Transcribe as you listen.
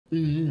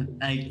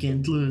I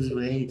can't lose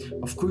weight.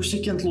 Of course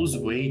you can't lose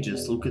weight,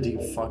 just look at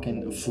your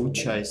fucking food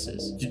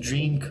choices. You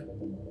drink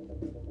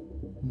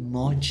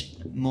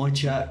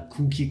mocha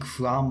cookie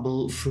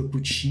crumble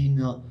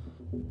frappuccino.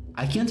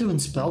 I can't even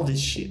spell this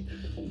shit.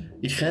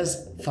 It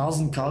has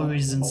 1,000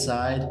 calories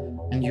inside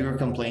and you're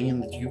complaining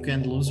that you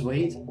can't lose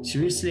weight?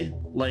 Seriously?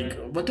 Like,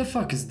 what the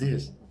fuck is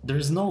this?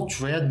 There's no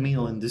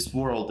treadmill in this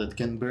world that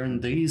can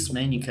burn this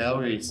many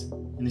calories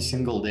in a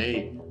single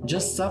day.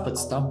 Just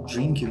stop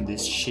drinking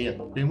this shit.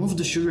 Remove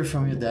the sugar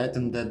from your diet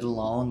and that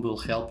alone will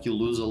help you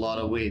lose a lot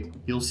of weight.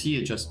 You'll see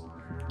it, just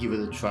give it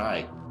a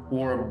try.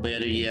 Or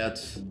better yet,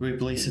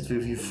 replace it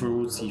with your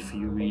fruits if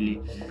you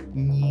really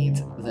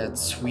need that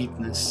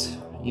sweetness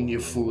in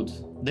your food.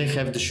 They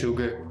have the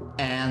sugar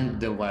and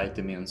the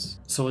vitamins,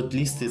 so at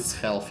least it's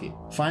healthy.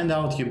 Find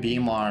out your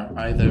BMR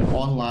either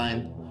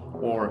online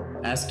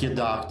or ask your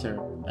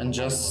doctor and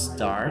just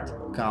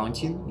start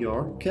counting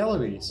your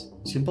calories.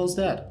 Simple as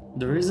that.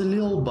 There is a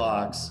little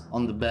box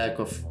on the back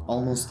of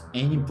almost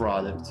any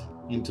product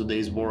in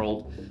today's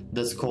world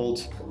that's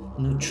called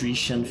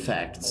nutrition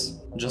facts.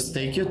 Just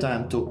take your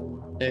time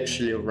to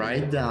actually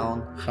write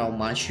down how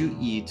much you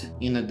eat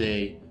in a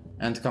day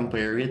and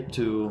compare it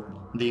to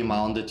the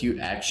amount that you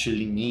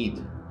actually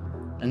need.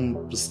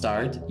 And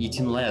start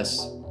eating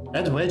less.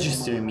 Add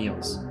veggies to your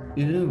meals.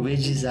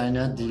 Veggies are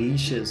not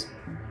delicious.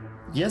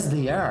 Yes,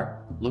 they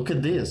are. Look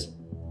at this.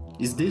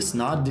 Is this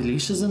not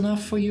delicious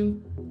enough for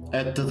you?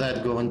 Add to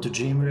that going to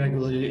gym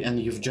regularly and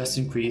you've just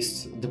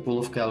increased the pool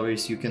of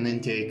calories you can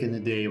intake in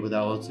a day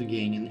without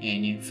gaining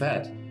any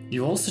fat.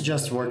 You also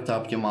just worked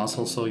up your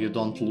muscles so you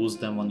don't lose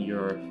them on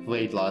your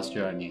weight loss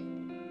journey.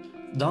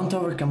 Don't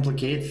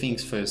overcomplicate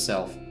things for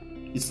yourself.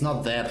 It's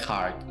not that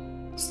hard.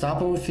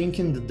 Stop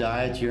overthinking the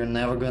diet you're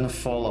never gonna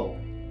follow.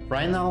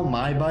 Right now,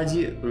 my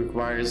body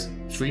requires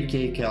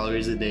 3k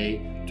calories a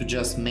day to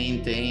just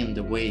maintain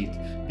the weight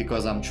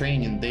because I'm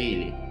training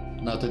daily,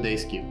 not a day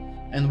skip.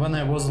 And when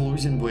I was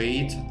losing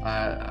weight,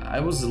 I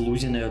was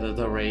losing it at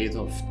a rate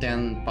of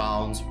 10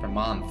 pounds per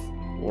month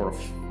or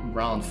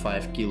around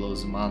 5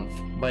 kilos a month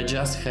by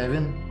just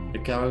having a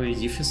calorie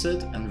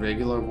deficit and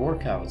regular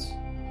workouts.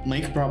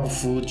 Make proper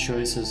food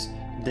choices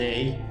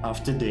day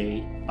after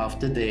day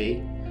after day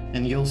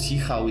and you'll see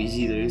how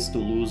easy it is to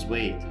lose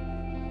weight.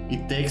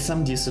 It takes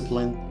some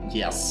discipline,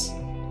 yes,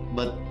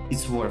 but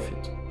it's worth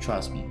it,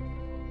 trust me.